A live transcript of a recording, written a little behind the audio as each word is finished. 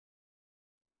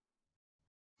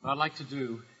What I'd like to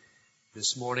do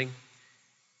this morning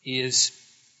is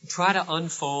try to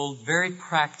unfold very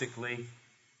practically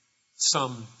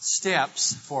some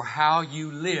steps for how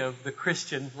you live the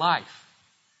Christian life.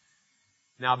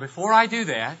 Now, before I do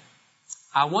that,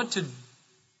 I want to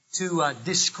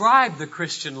describe the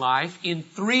Christian life in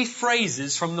 3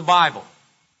 phrases from the Bible.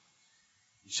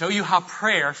 Show you how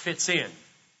prayer fits in,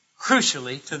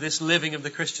 crucially, to this living of the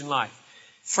Christian life.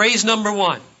 Phrase number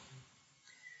 1.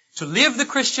 To live the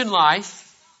Christian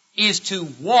life is to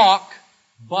walk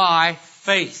by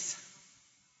faith.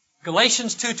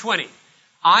 Galatians 2:20.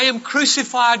 I am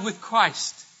crucified with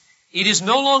Christ. It is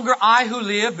no longer I who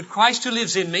live, but Christ who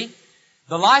lives in me.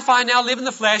 The life I now live in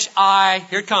the flesh,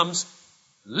 here it comes,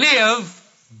 live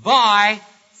by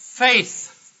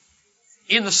faith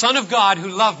in the Son of God who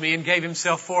loved me and gave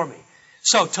Himself for me.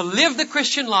 So to live the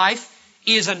Christian life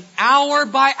is an hour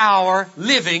by hour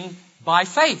living by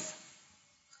faith.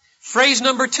 Phrase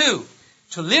number 2.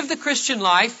 To live the Christian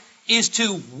life is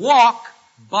to walk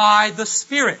by the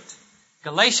Spirit.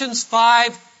 Galatians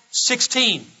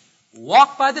 5:16.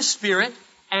 Walk by the Spirit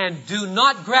and do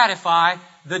not gratify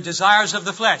the desires of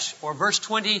the flesh. Or verse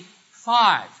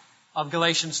 25 of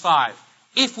Galatians 5.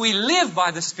 If we live by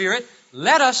the Spirit,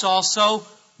 let us also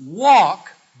walk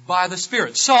by the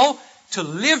Spirit. So, to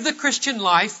live the Christian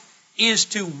life is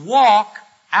to walk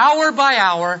hour by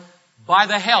hour by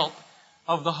the help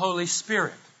of the Holy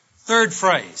Spirit. 3rd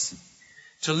phrase.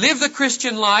 To live the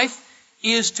Christian life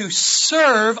is to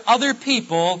serve other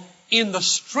people in the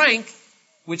strength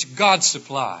which God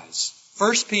supplies.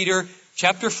 1 Peter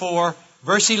chapter 4,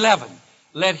 verse 11.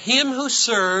 Let him who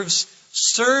serves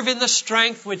serve in the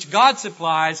strength which God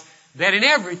supplies, that in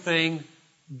everything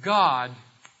God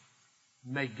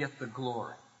may get the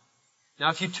glory. Now,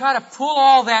 if you try to pull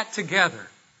all that together,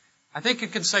 I think you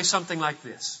can say something like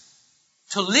this.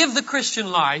 To live the Christian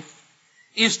life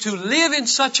is to live in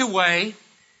such a way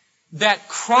that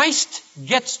Christ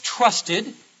gets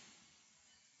trusted,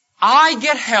 I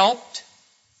get helped,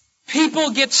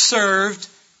 people get served,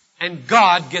 and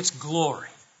God gets glory.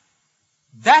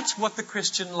 That's what the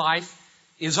Christian life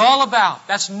is all about.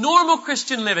 That's normal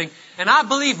Christian living. And I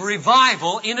believe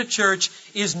revival in a church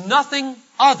is nothing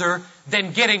other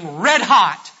than getting red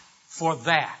hot for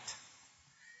that.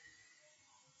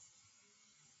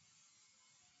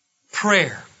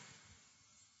 Prayer.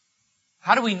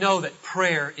 How do we know that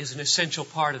prayer is an essential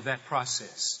part of that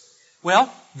process?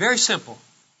 Well, very simple.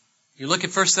 You look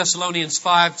at 1 Thessalonians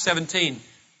 5:17.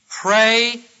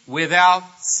 Pray without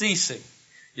ceasing.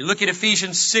 You look at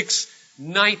Ephesians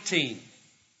 6:19.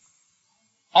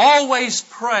 Always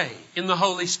pray in the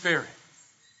Holy Spirit.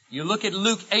 You look at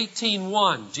Luke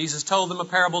 18:1. Jesus told them a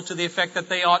parable to the effect that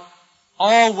they ought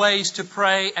always to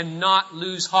pray and not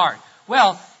lose heart.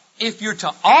 Well, if you're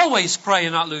to always pray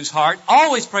and not lose heart,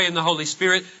 always pray in the Holy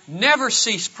Spirit, never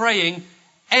cease praying,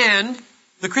 and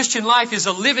the Christian life is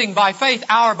a living by faith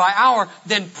hour by hour,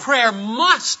 then prayer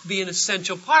must be an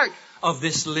essential part of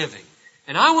this living.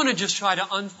 And I want to just try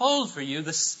to unfold for you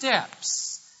the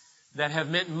steps that have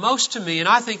meant most to me and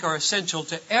I think are essential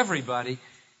to everybody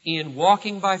in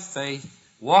walking by faith,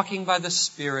 walking by the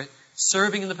Spirit,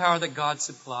 serving in the power that God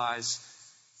supplies,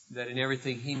 that in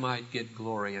everything He might get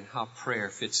glory, and how prayer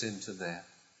fits into that.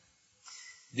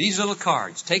 These little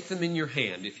cards, take them in your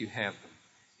hand if you have them.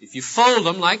 If you fold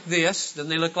them like this, then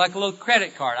they look like a little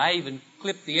credit card. I even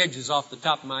clipped the edges off the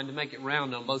top of mine to make it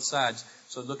round on both sides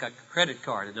so it looked like a credit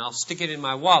card, and I'll stick it in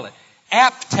my wallet.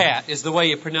 APTAT is the way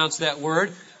you pronounce that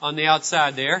word on the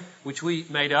outside there, which we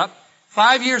made up.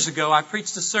 5 years ago, I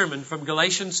preached a sermon from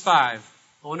Galatians 5.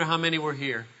 I wonder how many were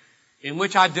here, in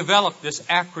which I developed this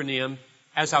acronym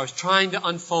as I was trying to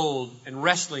unfold and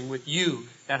wrestling with you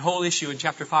that whole issue in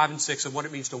chapter 5 and 6 of what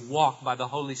it means to walk by the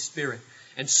Holy Spirit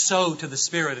and sow to the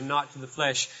Spirit and not to the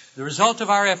flesh. The result of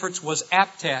our efforts was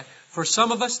APTAT. For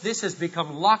some of us, this has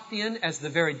become locked in as the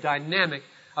very dynamic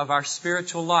of our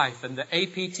spiritual life. And the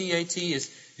APTAT is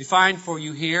defined for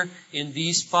you here in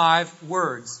these 5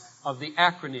 words of the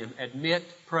acronym: admit,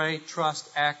 pray, trust,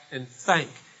 act, and thank.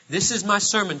 This is my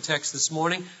sermon text this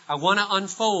morning. I want to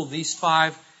unfold these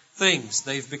 5 things.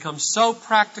 They've become so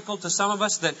practical to some of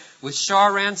us that with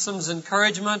Shar Ransom's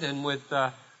encouragement and with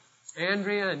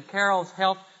Andrea and Carol's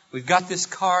help, we've got this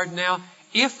card now.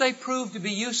 If they prove to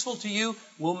be useful to you,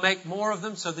 we'll make more of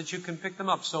them so that you can pick them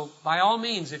up. So by all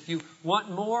means, if you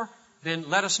want more, then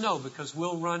let us know, because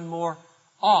we'll run more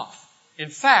off. In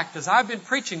fact, as I've been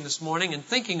preaching this morning and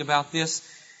thinking about this,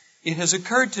 it has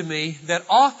occurred to me that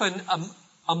often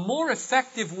a more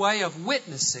effective way of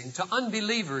witnessing to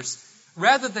unbelievers,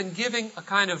 rather than giving a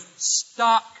kind of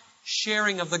stock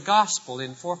sharing of the gospel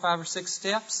in 4, 5, or 6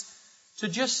 steps, to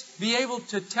just be able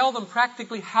to tell them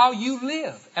practically how you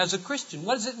live as a Christian.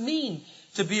 What does it mean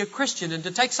to be a Christian? And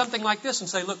to take something like this and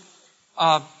say, look,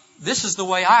 this is the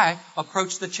way I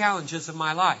approach the challenges of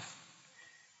my life.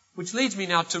 Which leads me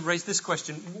now to raise this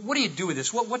question. What do you do with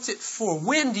this? What's it for?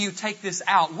 When do you take this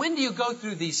out? When do you go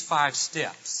through these 5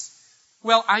 steps?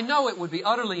 Well, I know it would be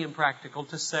utterly impractical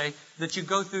to say that you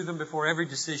go through them before every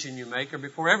decision you make or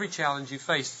before every challenge you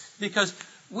face, because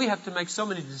we have to make so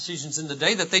many decisions in the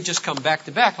day that they just come back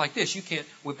to back like this. You can't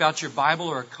whip out your Bible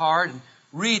or a card and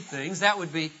read things. That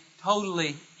would be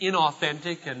totally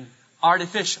inauthentic and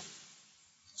artificial.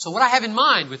 So what I have in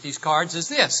mind with these cards is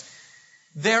this.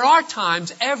 There are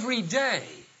times every day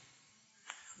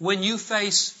when you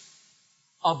face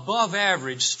above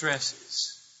average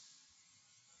stresses,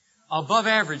 above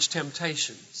average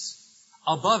temptations,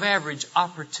 above average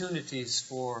opportunities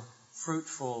for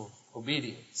fruitful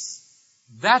obedience.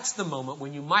 That's the moment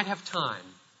when you might have time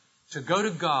to go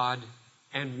to God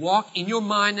and walk in your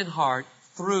mind and heart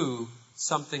through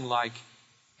something like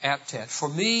APTAT. For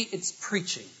me, it's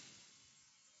preaching.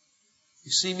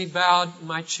 You see me bowed in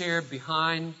my chair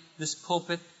behind this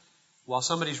pulpit while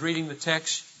somebody's reading the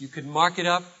text. You could mark it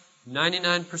up,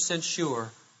 99%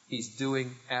 sure he's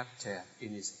doing APTAT in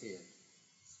his head.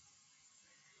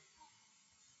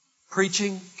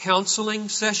 Preaching, counseling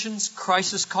sessions,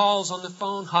 crisis calls on the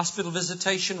phone, hospital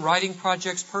visitation, writing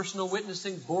projects, personal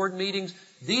witnessing, board meetings.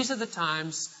 These are the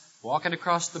times, walking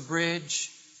across the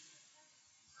bridge,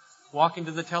 walking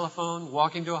to the telephone,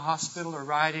 walking to a hospital or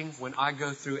riding, when I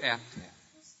go through APTAT.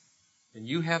 And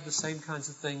you have the same kinds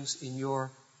of things in your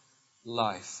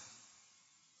life.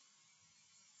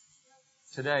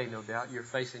 Today, no doubt, you're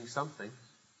facing something.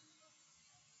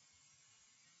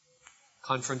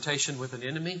 Confrontation with an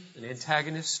enemy, an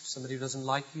antagonist, somebody who doesn't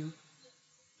like you.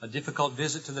 A difficult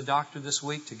visit to the doctor this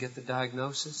week to get the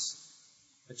diagnosis.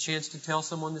 A chance to tell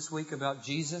someone this week about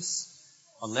Jesus.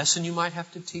 A lesson you might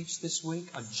have to teach this week.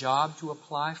 A job to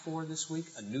apply for this week.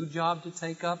 A new job to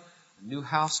take up. A new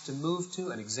house to move to.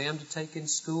 An exam to take in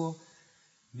school.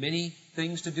 Many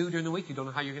things to do during the week. You don't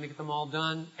know how you're going to get them all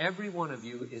done. Every one of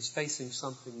you is facing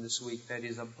something this week that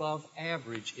is above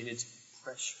average in its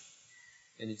pressure,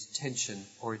 and its tension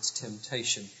or its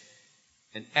temptation.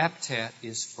 And APTAT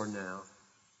is for now.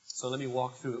 So let me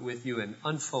walk through it with you and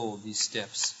unfold these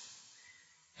steps.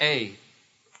 A,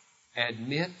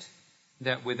 admit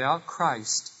that without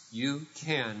Christ you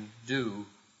can do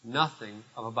nothing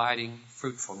of abiding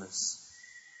fruitfulness.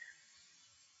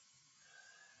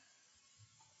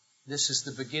 This is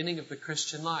the beginning of the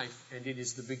Christian life, and it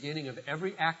is the beginning of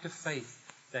every act of faith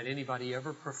that anybody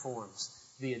ever performs.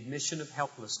 The admission of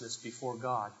helplessness before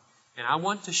God. And I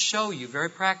want to show you very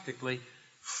practically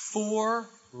 4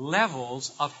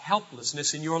 levels of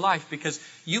helplessness in your life, because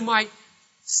you might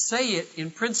say it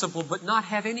in principle but not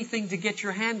have anything to get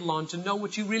your handle on to know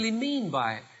what you really mean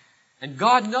by it. And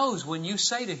God knows when you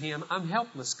say to Him, I'm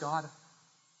helpless, God,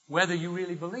 whether you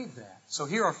really believe that. So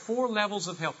here are 4 levels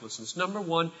of helplessness. Number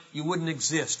 1, you wouldn't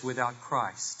exist without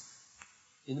Christ.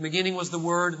 In the beginning was the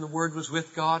Word, and the Word was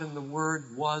with God, and the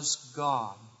Word was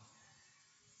God.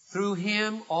 Through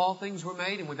Him all things were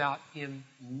made, and without Him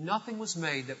nothing was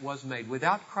made that was made.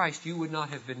 Without Christ you would not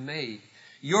have been made.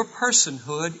 Your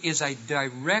personhood is a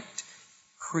direct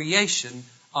creation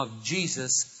of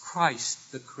Jesus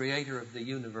Christ, the Creator of the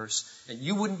universe. And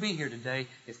you wouldn't be here today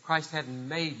if Christ hadn't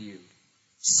made you.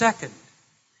 Second,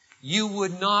 you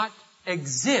would not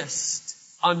exist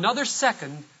another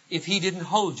second if He didn't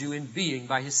hold you in being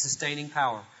by His sustaining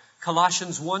power.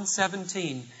 Colossians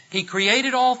 1:17, He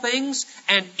created all things,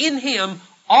 and in Him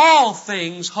all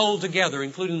things hold together,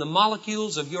 including the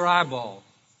molecules of your eyeball,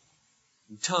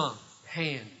 tongue,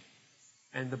 hand,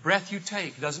 and the breath you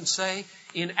take. Doesn't say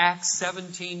in Acts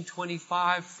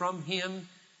 17:25, from Him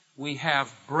we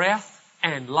have breath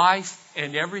and life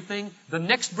and everything. The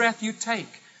next breath you take,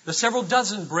 the several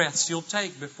dozen breaths you'll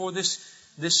take before this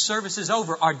service is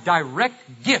over, are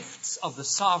direct gifts of the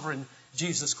sovereign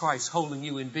Jesus Christ holding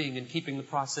you in being and keeping the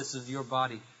processes of your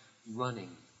body running.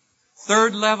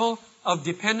 Third level of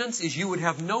dependence is you would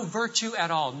have no virtue at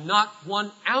all. Not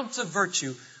 1 ounce of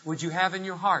virtue would you have in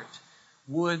your heart.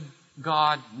 Would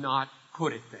God not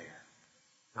put it there?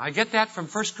 Now, I get that from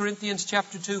 1 Corinthians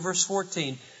chapter 2, verse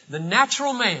 14. The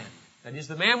natural man, that is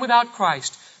the man without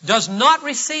Christ, does not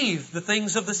receive the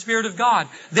things of the Spirit of God.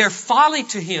 They're folly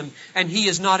to him, and he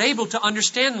is not able to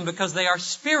understand them because they are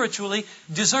spiritually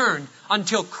discerned.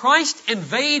 Until Christ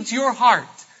invades your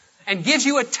heart and gives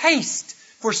you a taste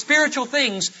for spiritual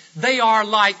things, they are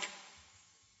like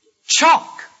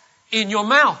chalk in your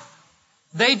mouth.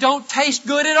 They don't taste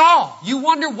good at all. You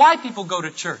wonder why people go to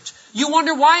church. You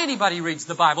wonder why anybody reads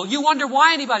the Bible. You wonder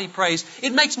why anybody prays.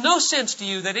 It makes no sense to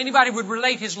you that anybody would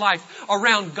relate his life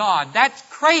around God. That's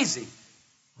crazy.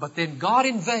 But then God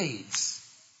invades.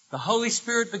 The Holy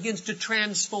Spirit begins to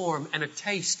transform, and a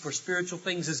taste for spiritual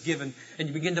things is given, and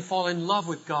you begin to fall in love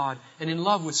with God and in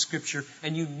love with Scripture,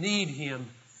 and you need Him.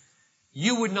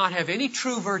 You would not have any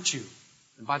true virtue.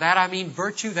 And by that I mean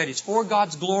virtue that is for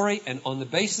God's glory and on the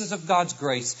basis of God's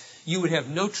grace. You would have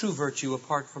no true virtue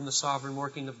apart from the sovereign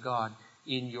working of God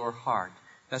in your heart.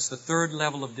 That's the third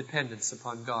level of dependence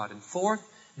upon God. And fourth,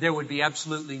 there would be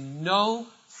absolutely no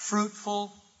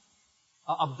fruitful,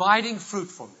 abiding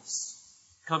fruitfulness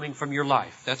coming from your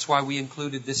life. That's why we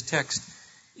included this text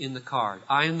in the card.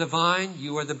 I am the vine,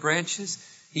 you are the branches.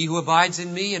 He who abides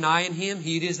in me and I in him,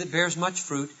 he it is that bears much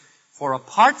fruit. For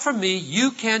apart from me, you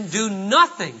can do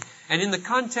nothing. And in the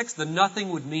context, the nothing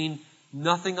would mean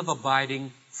nothing of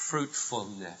abiding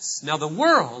fruitfulness. Now the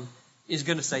world is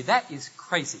going to say, that is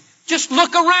crazy. Just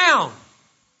look around.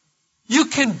 You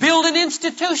can build an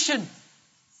institution.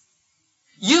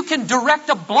 You can direct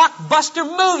a blockbuster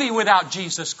movie without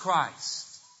Jesus Christ.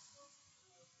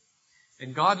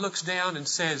 And God looks down and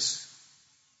says,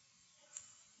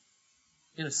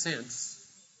 in a sense,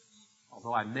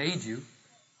 although I made you,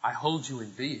 I hold you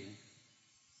in being,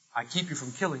 I keep you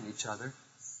from killing each other,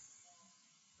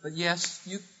 but yes,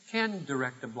 you can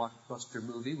direct a blockbuster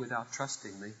movie without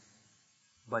trusting me,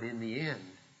 but in the end,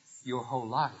 your whole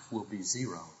life will be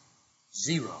zero,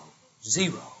 zero,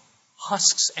 zero,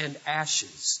 husks and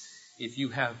ashes if you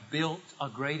have built a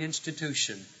great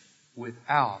institution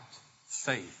without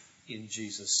faith in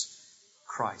Jesus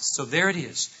Christ. So there it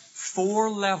is. 4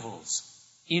 levels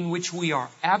in which we are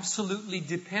absolutely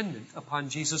dependent upon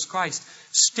Jesus Christ.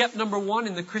 Step number 1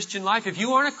 in the Christian life. If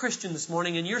you aren't a Christian this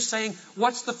morning and you're saying,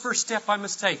 what's the first step I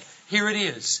must take? Here it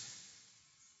is.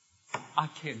 I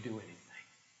can't do anything.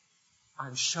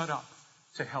 I'm shut up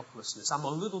to helplessness. I'm a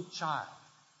little child.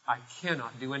 I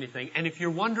cannot do anything. And if you're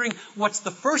wondering what's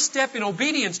the first step in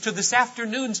obedience to this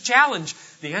afternoon's challenge,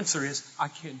 the answer is, I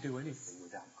can't do anything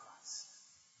without Christ.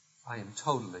 I am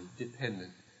totally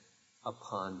dependent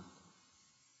upon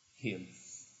Him.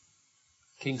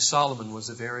 King Solomon was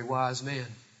a very wise man.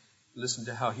 Listen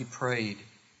to how he prayed,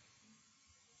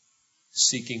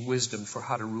 seeking wisdom for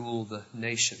how to rule the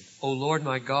nation. O Lord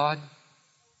my God,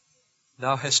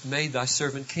 Thou hast made Thy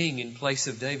servant king in place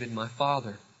of David my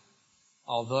father.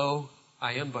 Although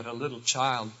I am but a little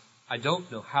child, I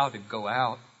don't know how to go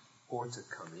out or to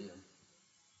come in.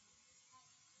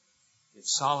 If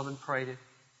Solomon prayed it,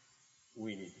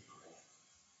 we need to pray it.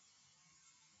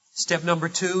 Step number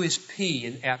 2 is P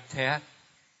in APTAT.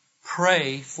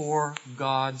 Pray for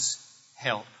God's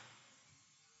help.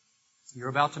 You're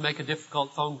about to make a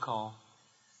difficult phone call.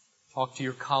 Talk to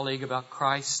your colleague about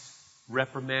Christ.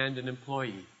 Reprimand an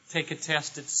employee. Take a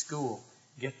test at school.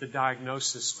 Get the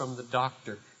diagnosis from the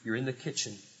doctor. You're in the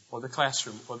kitchen or the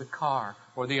classroom or the car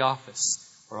or the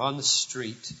office or on the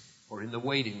street or in the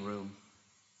waiting room.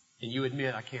 And you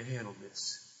admit, I can't handle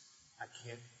this. I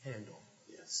can't handle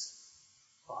this,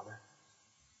 Father.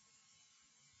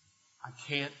 I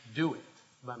can't do it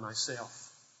by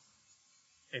myself.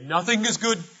 And nothing is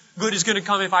good is going to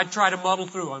come if I try to muddle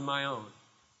through on my own.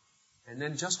 And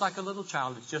then just like a little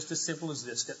child, it's just as simple as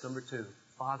this. Step number 2.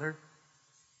 Father,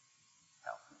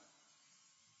 help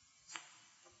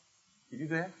me. You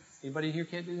do that? Anybody here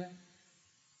can't do that?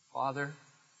 Father,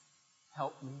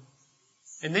 help me.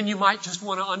 And then you might just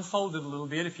want to unfold it a little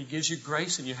bit if He gives you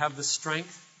grace and you have the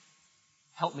strength.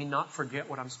 Help me not forget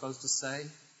what I'm supposed to say.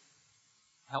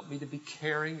 Help me to be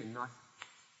caring and not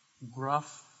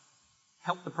gruff.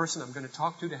 Help the person I'm going to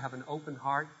talk to have an open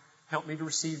heart. Help me to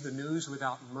receive the news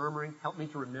without murmuring. Help me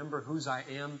to remember whose I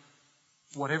am.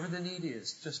 Whatever the need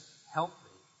is, just help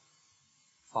me,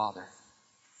 Father.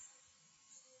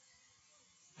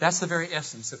 That's the very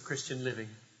essence of Christian living.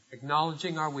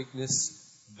 Acknowledging our weakness,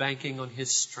 banking on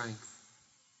His strength,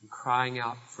 and crying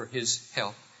out for His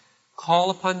help. Call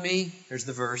upon me, there's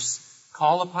the verse,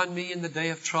 call upon me in the day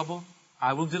of trouble.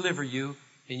 I will deliver you,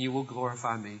 and you will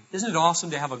glorify me. Isn't it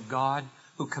awesome to have a God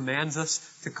who commands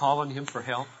us to call on Him for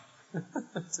help?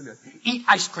 So good. Eat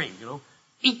ice cream,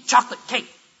 Eat chocolate cake.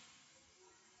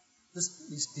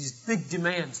 These big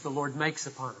demands the Lord makes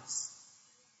upon us.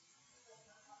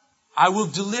 I will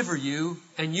deliver you,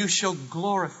 and you shall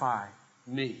glorify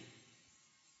me.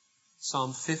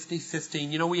 Psalm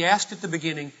 50:15. We asked at the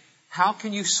beginning, how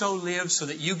can you so live so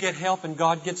that you get help and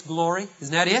God gets glory?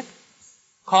 Isn't that it?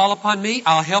 Call upon me,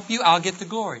 I'll help you, I'll get the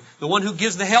glory. The one who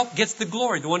gives the help gets the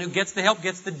glory. The one who gets the help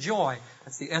gets the joy.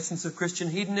 That's the essence of Christian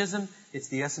hedonism. It's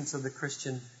the essence of the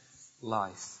Christian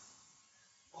life.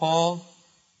 Paul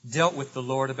dealt with the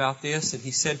Lord about this, and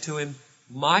he said to him,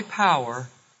 "My power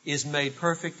is made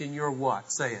perfect in your"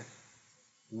 what? Say it.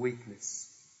 Weakness.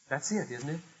 That's it, isn't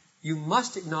it? You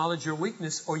must acknowledge your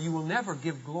weakness or you will never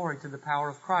give glory to the power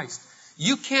of Christ.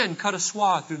 You can cut a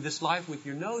swath through this life with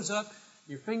your nose up,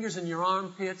 your fingers in your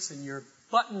armpits, and your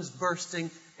buttons bursting,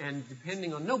 and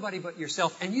depending on nobody but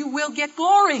yourself, and you will get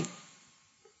glory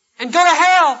and go to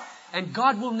hell, and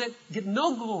God will get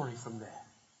no glory from that.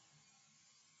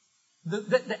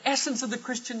 The essence of the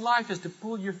Christian life is to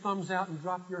pull your thumbs out and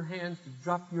drop your hands, to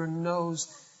drop your nose,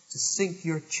 to sink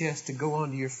your chest, to go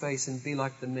onto your face and be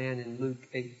like the man in Luke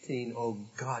 18. "Oh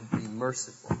God, be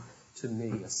merciful to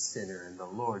me, a sinner." And the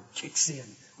Lord kicks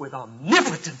in with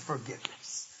omnipotent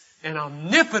forgiveness and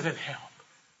omnipotent help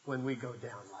when we go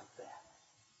down like that.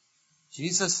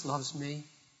 Jesus loves me.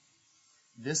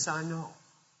 This I know,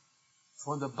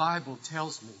 for the Bible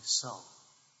tells me so.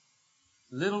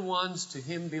 Little ones to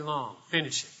Him belong.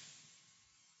 Finish it.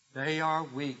 They are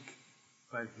weak,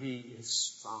 but He is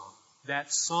strong.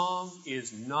 That song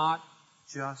is not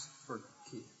just for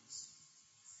kids.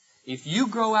 If you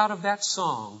grow out of that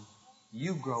song,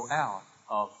 you grow out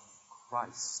of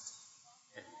Christ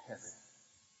and heaven.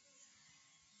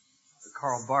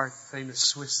 Karl Barth, famous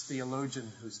Swiss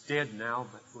theologian who's dead now,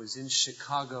 but was in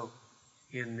Chicago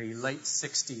in the late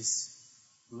 60s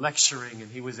lecturing,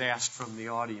 and he was asked from the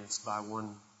audience by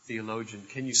one theologian,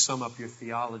 "Can you sum up your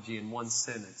theology in one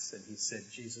sentence?" And he said,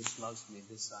 "Jesus loves me,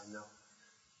 this I know,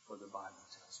 for the Bible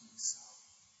tells me so."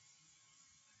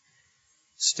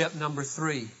 Step number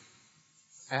 3,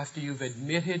 after you've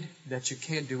admitted that you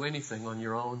can't do anything on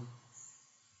your own,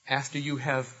 after you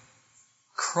have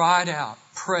cried out,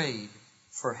 prayed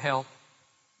for help,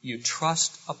 you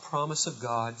trust a promise of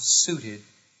God suited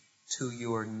to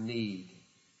your need.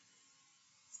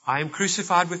 "I am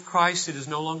crucified with Christ. It is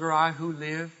no longer I who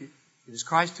live. It is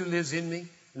Christ who lives in me.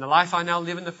 In the life I now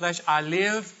live in the flesh, I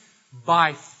live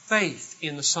by faith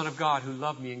in the Son of God who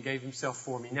loved me and gave Himself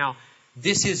for me." Now,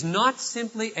 this is not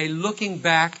simply a looking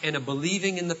back and a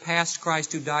believing in the past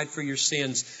Christ who died for your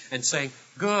sins and saying,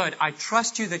 "Good, I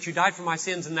trust you that you died for my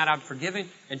sins and that I'm forgiven,"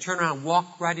 and turn around and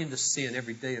walk right into sin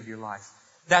every day of your life.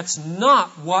 That's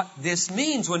not what this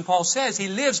means when Paul says he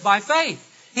lives by faith.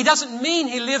 He doesn't mean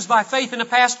he lives by faith in a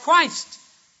past Christ.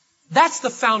 That's the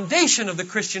foundation of the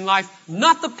Christian life,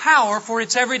 not the power for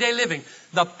its everyday living.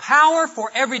 The power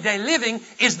for everyday living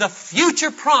is the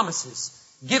future promises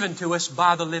given to us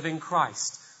by the living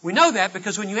Christ. We know that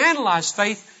because when you analyze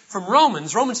faith from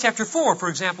Romans chapter 4, for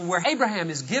example, where Abraham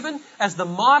is given as the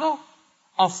model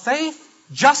of faith,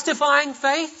 justifying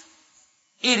faith,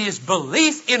 it is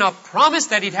belief in a promise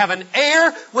that he'd have an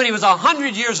heir when he was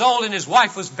 100 years old and his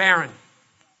wife was barren.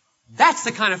 That's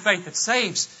the kind of faith that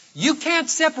saves. You can't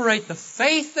separate the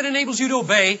faith that enables you to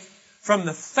obey from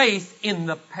the faith in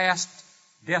the past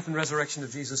death and resurrection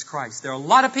of Jesus Christ. There are a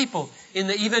lot of people in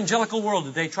the evangelical world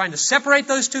today trying to separate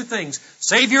those two things.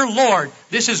 Savior, Lord,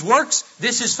 this is works,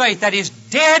 this is faith. That is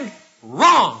dead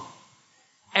wrong.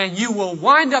 And you will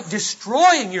wind up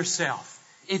destroying yourself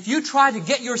if you try to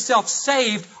get yourself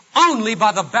saved only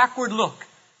by the backward look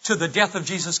to the death of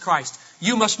Jesus Christ.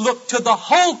 You must look to the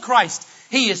whole Christ.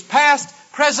 He is past,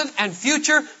 present, and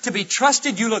future to be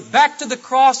trusted. You look back to the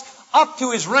cross, up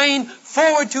to His reign,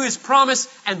 forward to His promise,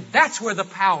 and that's where the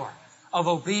power of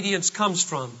obedience comes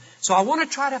from. So I want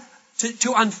to try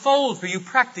to unfold for you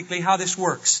practically how this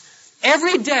works.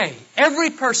 Every day, every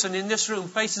person in this room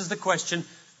faces the question,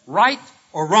 right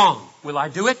or wrong? Will I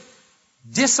do it?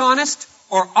 Dishonest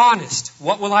or honest?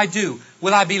 What will I do?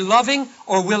 Will I be loving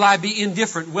or will I be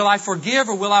indifferent? Will I forgive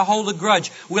or will I hold a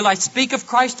grudge? Will I speak of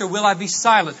Christ or will I be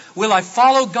silent? Will I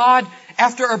follow God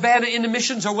after Urbana into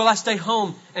missions or will I stay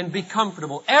home and be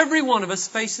comfortable? Every one of us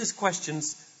faces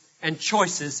questions and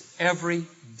choices every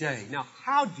day. Now,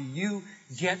 how do you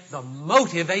get the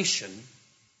motivation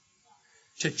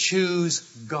to choose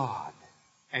God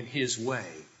and His way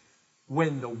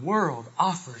when the world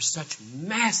offers such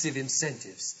massive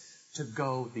incentives to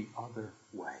go the other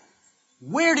way?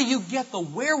 Where do you get the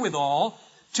wherewithal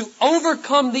to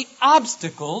overcome the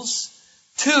obstacles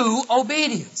to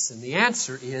obedience? And the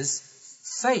answer is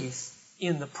faith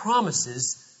in the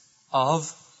promises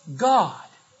of God.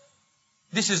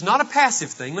 This is not a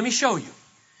passive thing. Let me show you.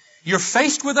 You're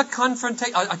faced with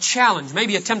a challenge,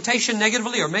 maybe a temptation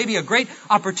negatively or maybe a great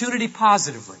opportunity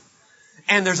positively.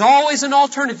 And there's always an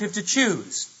alternative to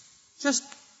choose. Just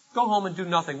go home and do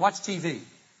nothing. Watch TV.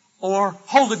 Or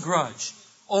hold a grudge.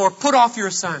 Or put off your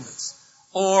assignments.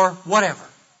 Or whatever.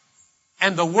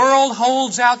 And the world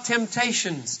holds out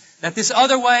temptations that this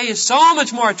other way is so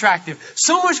much more attractive.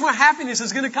 So much more happiness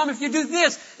is going to come if you do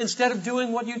this instead of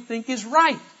doing what you think is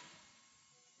right.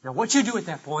 Now what you do at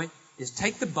that point is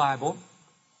take the Bible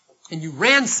and you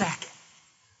ransack it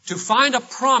to find a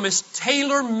promise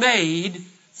tailor-made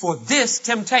for this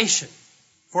temptation.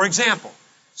 For example,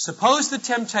 suppose the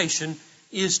temptation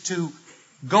is to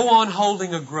go on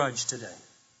holding a grudge today.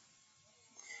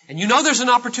 And you know there's an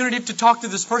opportunity to talk to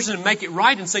this person and make it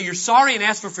right and say you're sorry and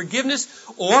ask for forgiveness.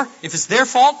 Or, if it's their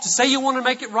fault, to say you want to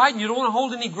make it right and you don't want to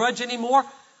hold any grudge anymore.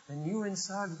 And you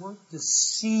inside want to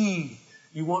see.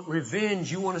 You want revenge.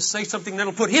 You want to say something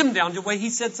that'll put him down the way he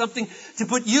said something to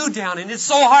put you down. And it's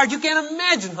so hard you can't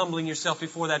imagine humbling yourself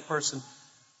before that person.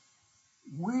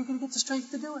 Where are you going to get the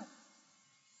strength to do it?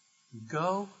 You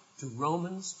go to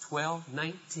Romans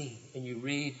 12:19 and you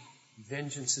read,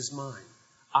 vengeance is mine.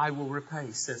 I will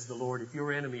repay, says the Lord. If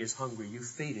your enemy is hungry, you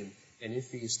feed him. And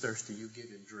if he is thirsty, you give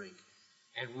him drink.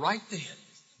 And right then,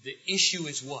 the issue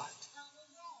is what?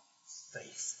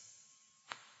 Faith.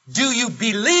 Do you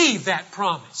believe that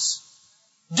promise?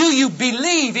 Do you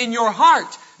believe in your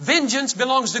heart? Vengeance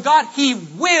belongs to God. He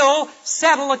will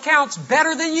settle accounts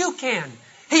better than you can.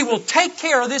 He will take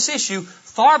care of this issue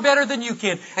far better than you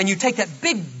can. And you take that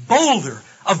big boulder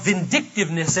of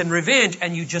vindictiveness and revenge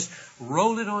and you just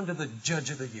roll it onto the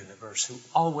judge of the universe who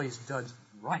always does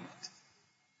right.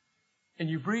 And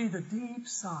you breathe a deep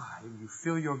sigh and you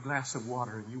fill your glass of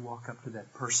water and you walk up to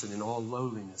that person in all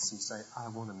lowliness and say, I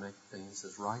want to make things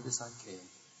as right as I can.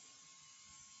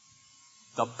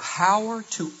 The power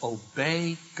to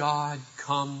obey God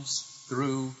comes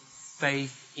through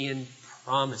faith in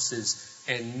promises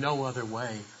and no other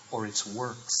way, or its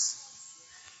works.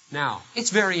 Now, it's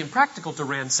very impractical to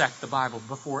ransack the Bible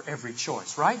before every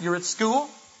choice, right? You're at school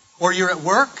or you're at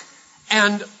work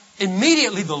and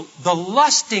immediately the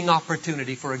lusting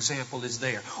opportunity, for example, is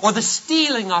there. Or the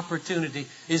stealing opportunity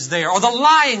is there. Or the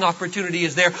lying opportunity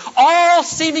is there. All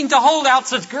seeming to hold out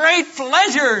such great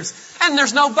pleasures. And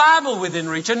there's no Bible within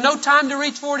reach and no time to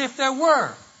reach for it if there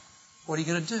were. What are you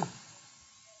going to do?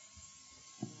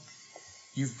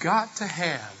 You've got to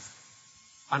have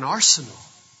an arsenal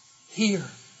here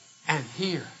and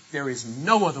here. There is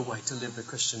no other way to live the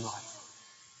Christian life.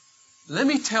 Let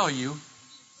me tell you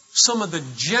some of the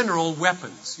general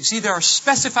weapons. You see, there are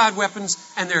specified weapons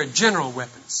and there are general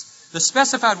weapons. The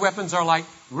specified weapons are like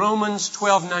Romans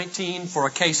 12:19 for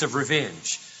a case of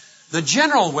revenge. The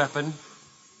general weapon,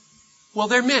 well,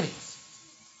 there are many.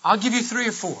 I'll give you 3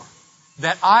 or 4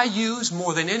 that I use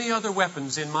more than any other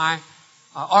weapons in my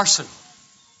arsenal.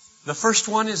 The first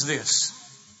one is this.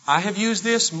 I have used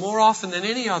this more often than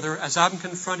any other as I'm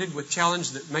confronted with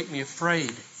challenges that make me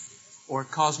afraid or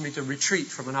cause me to retreat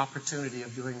from an opportunity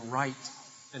of doing right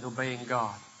and obeying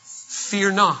God.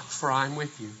 Fear not, for I am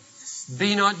with you.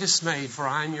 Be not dismayed, for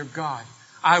I am your God.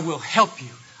 I will help you.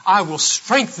 I will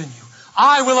strengthen you.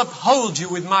 I will uphold you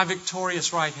with my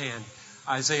victorious right hand.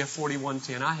 Isaiah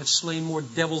 41:10. I have slain more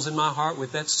devils in my heart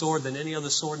with that sword than any other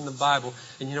sword in the Bible.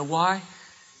 And you know why?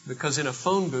 Because in a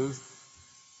phone booth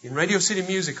in Radio City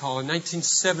Music Hall in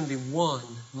 1971,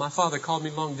 my father called me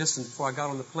long distance before I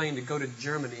got on the plane to go to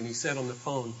Germany, and he said on the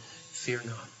phone, fear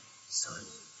not, son,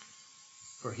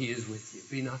 for he is with you.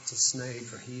 Be not dismayed,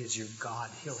 for he is your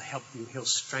God. He'll help you. He'll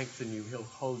strengthen you. He'll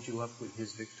hold you up with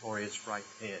his victorious right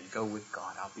hand. Go with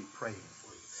God. I'll be praying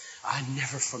for you. I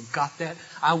never forgot that.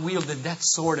 I wielded that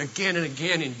sword again and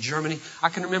again in Germany. I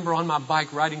can remember on my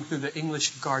bike riding through the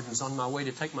English gardens on my way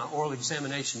to take my oral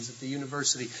examinations at the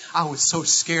university. I was so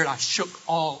scared. I shook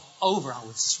all over. I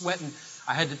was sweating.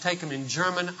 I had to take them in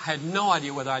German. I had no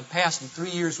idea whether I'd pass in 3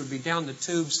 years, would be down the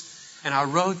tubes. And I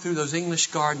rode through those English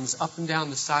gardens, up and down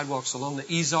the sidewalks along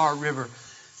the Isar River.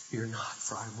 Fear not,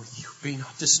 for I am with you. Be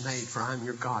not dismayed, for I am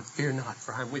your God. Fear not,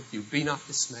 for I am with you. Be not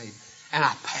dismayed. And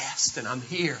I passed, and I'm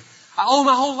here. I owe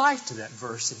my whole life to that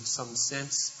verse in some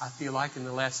sense, I feel like, in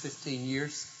the last 15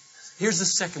 years. Here's the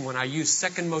second one I use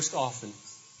second most often.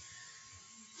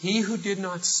 He who did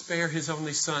not spare his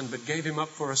only son, but gave him up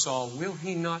for us all, will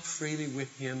he not freely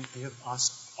with him give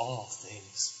us all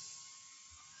things?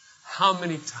 How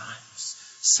many times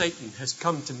Satan has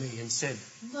come to me and said,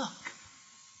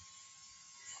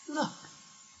 look,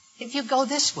 if you go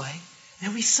this way,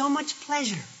 there'll be so much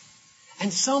pleasure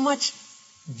and so much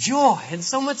joy and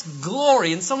so much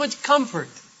glory and so much comfort.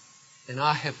 And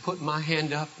I have put my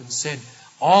hand up and said,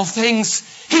 all things.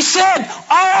 He said,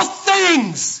 all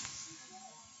things.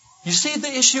 You see,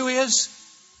 the issue is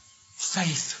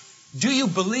faith. Do you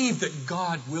believe that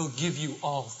God will give you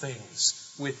all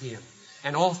things with Him?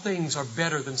 And all things are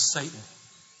better than Satan.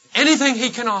 Anything he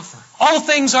can offer, all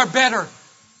things are better.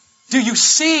 Do you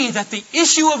see that the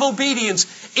issue of obedience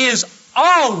is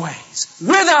always,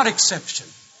 without exception,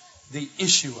 the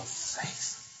issue of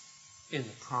faith? in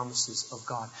the promises of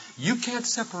God. You can't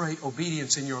separate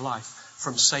obedience in your life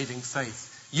from saving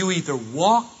faith. You either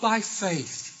walk by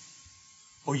faith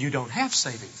or you don't have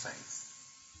saving faith.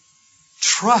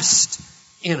 Trust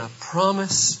in a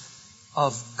promise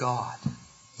of God.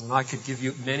 And I could give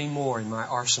you many more in my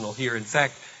arsenal here. In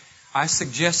fact, I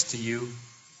suggest to you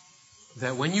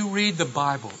that when you read the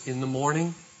Bible in the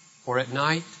morning or at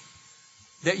night,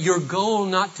 that your goal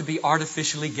not to be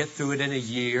artificially get through it in a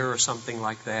year or something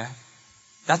like that.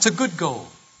 That's a good goal.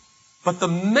 But the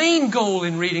main goal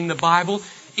in reading the Bible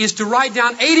is to write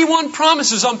down 81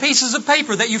 promises on pieces of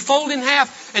paper that you fold in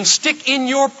half and stick in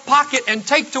your pocket and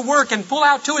take to work and pull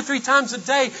out 2 or 3 times a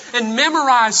day and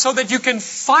memorize so that you can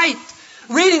fight.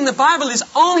 Reading the Bible is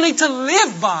only to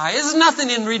live by. There's nothing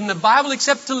in reading the Bible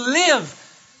except to live.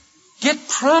 Get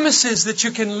promises that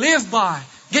you can live by.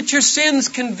 Get your sins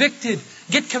convicted.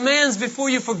 Get commands before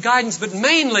you for guidance. But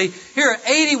mainly, here are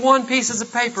 81 pieces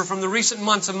of paper from the recent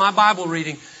months of my Bible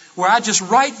reading where I just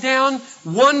write down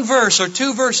 1 verse or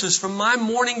 2 verses from my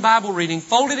morning Bible reading,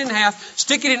 fold it in half,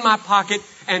 stick it in my pocket,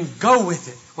 and go with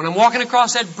it. When I'm walking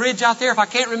across that bridge out there, if I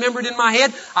can't remember it in my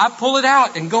head, I pull it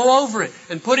out and go over it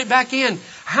and put it back in.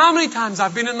 How many times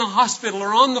I've been in the hospital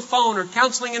or on the phone or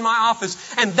counseling in my office,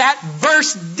 and that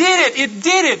verse did it. It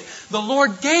did it. The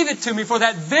Lord gave it to me for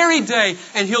that very day,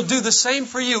 and He'll do the same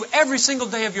for you every single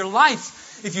day of your life.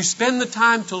 If you spend the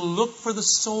time to look for the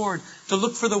sword, to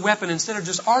look for the weapon, instead of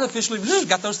just artificially,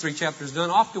 got those 3 chapters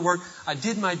done, off to work, I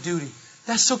did my duty.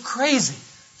 That's so crazy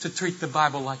to treat the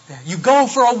Bible like that. You go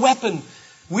for a weapon.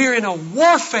 We're in a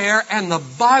warfare, and the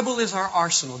Bible is our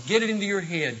arsenal. Get it into your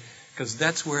head, because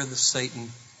that's where the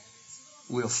Satan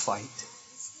will fight.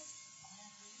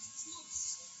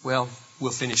 Well, we'll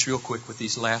finish real quick with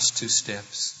these last 2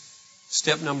 steps.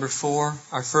 Step number 4,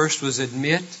 our first was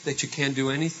admit that you can't do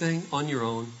anything on your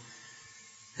own.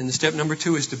 And the step number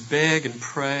 2 is to beg and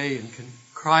pray and can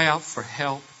cry out for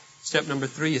help. Step number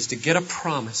 3 is to get a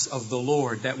promise of the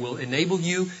Lord that will enable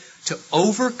you to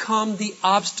overcome the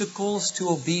obstacles to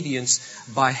obedience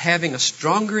by having a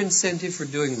stronger incentive for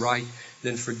doing right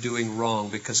than for doing wrong,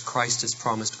 because Christ has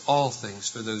promised all things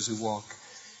for those who walk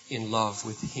in love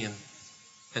with Him.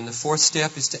 And the 4th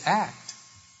step is to act.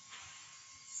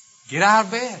 Get out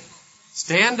of bed.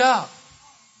 Stand up.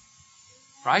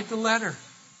 Write the letter.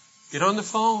 Get on the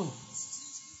phone.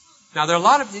 Now, there are a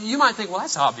lot of, you might think, well,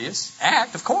 that's obvious.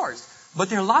 Act, of course. But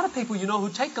there are a lot of people, who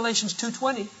take Galatians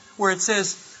 2:20, where it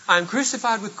says, I am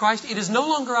crucified with Christ. It is no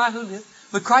longer I who live,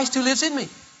 but Christ who lives in me.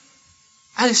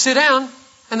 And they sit down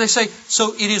and they say,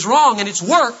 so it is wrong and it's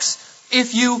works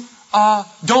if you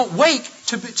don't wait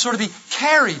to sort of be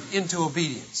carried into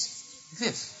obedience. Like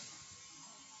this.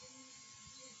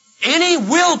 Any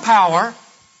willpower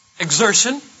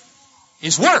exertion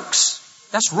is works.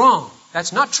 That's wrong.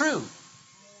 That's not true.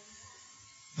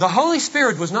 The Holy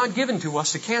Spirit was not given to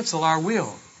us to cancel our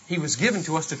will. He was given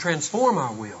to us to transform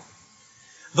our will.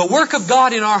 The work of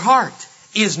God in our heart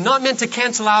is not meant to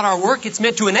cancel out our work. It's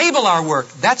meant to enable our work.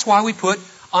 That's why we put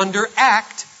under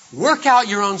act, work out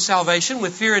your own salvation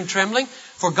with fear and trembling.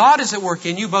 For God is at work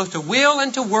in you both to will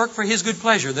and to work for His good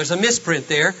pleasure. There's a misprint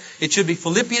there. It should be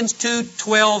Philippians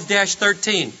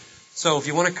 2:12-13. So if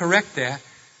you want to correct that,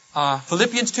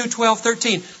 Philippians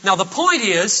 2:12-13. Now the point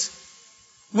is,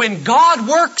 when God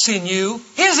works in you,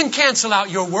 He doesn't cancel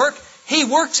out your work. He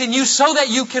works in you so that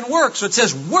you can work. So it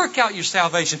says, work out your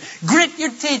salvation. Grit your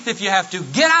teeth if you have to.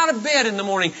 Get out of bed in the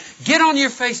morning. Get on your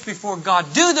face before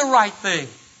God. Do the right thing.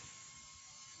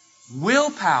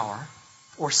 Willpower,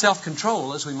 or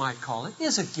self-control, as we might call it,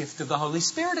 is a gift of the Holy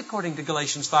Spirit, according to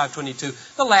Galatians 5:22.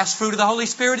 The last fruit of the Holy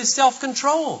Spirit is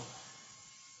self-control.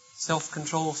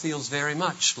 Self-control feels very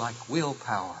much like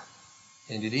willpower,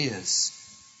 and it is.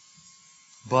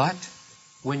 But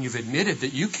when you've admitted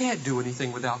that you can't do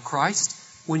anything without Christ,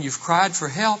 when you've cried for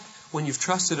help, when you've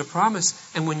trusted a promise,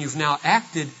 and when you've now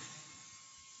acted,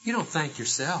 you don't thank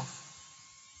yourself.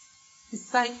 You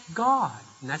thank God.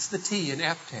 And that's the T in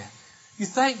eptat. You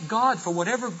thank God for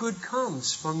whatever good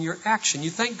comes from your action.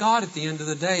 You thank God at the end of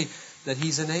the day that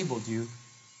He's enabled you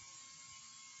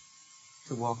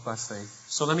to walk by faith.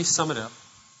 So let me sum it up,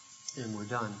 and we're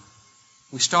done.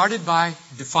 We started by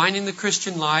defining the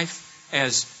Christian life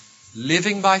as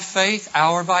living by faith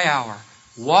hour by hour,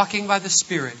 walking by the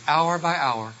Spirit hour by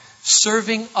hour,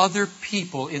 serving other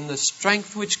people in the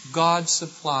strength which God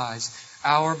supplies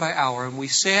hour by hour. And we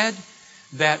said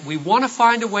that we want to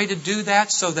find a way to do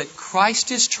that so that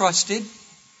Christ is trusted,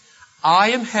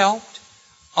 I am helped,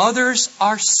 others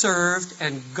are served,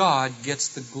 and God gets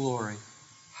the glory.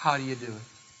 How do you do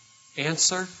it?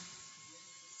 Answer,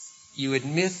 you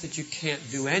admit that you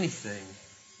can't do anything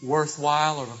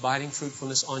worthwhile or abiding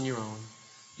fruitfulness on your own.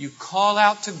 You call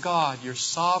out to God, your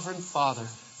sovereign Father,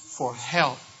 for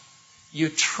help. You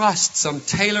trust some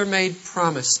tailor-made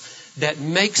promise that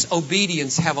makes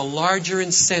obedience have a larger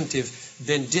incentive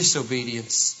than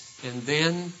disobedience. And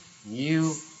then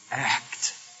you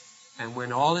act. And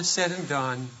when all is said and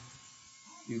done,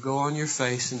 you go on your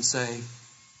face and say,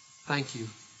 thank you,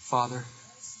 Father,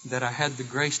 that I had the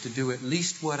grace to do at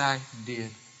least what I did,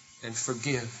 and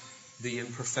forgive the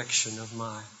imperfection of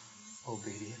my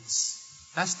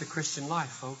obedience. That's the Christian life,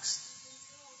 folks,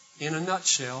 in a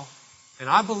nutshell. And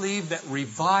I believe that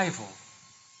revival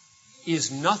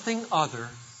is nothing other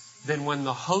than when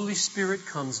the Holy Spirit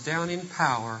comes down in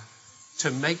power to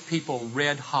make people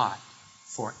red hot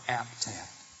for APTAD.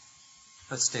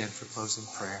 Let's stand for closing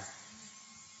prayer.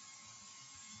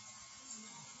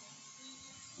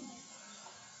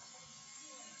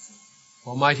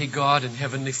 Almighty God and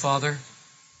Heavenly Father,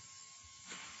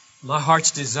 my heart's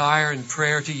desire and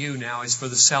prayer to you now is for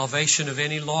the salvation of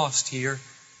any lost here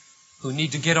who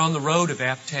need to get on the road of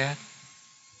APTAD,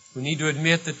 who need to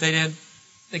admit that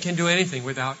they can do anything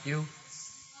without you.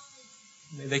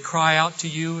 May they cry out to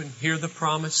you and hear the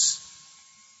promise,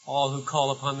 all who call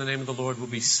upon the name of the Lord will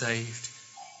be saved.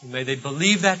 And may they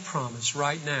believe that promise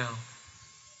right now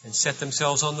and set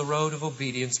themselves on the road of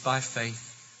obedience by faith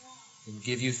and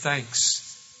give you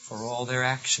thanks for all their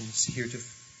actions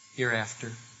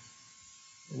hereafter.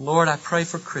 And Lord, I pray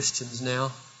for Christians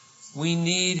now. We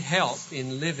need help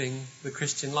in living the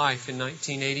Christian life in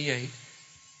 1988.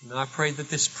 And I pray that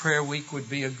this prayer week would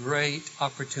be a great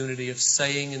opportunity of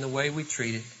saying in the way we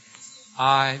treat it,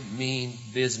 I mean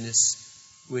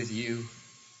business with you.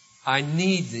 I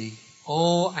need Thee.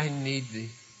 Oh, I need Thee.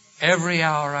 Every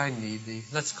hour I need Thee.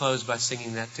 Let's close by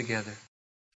singing that together.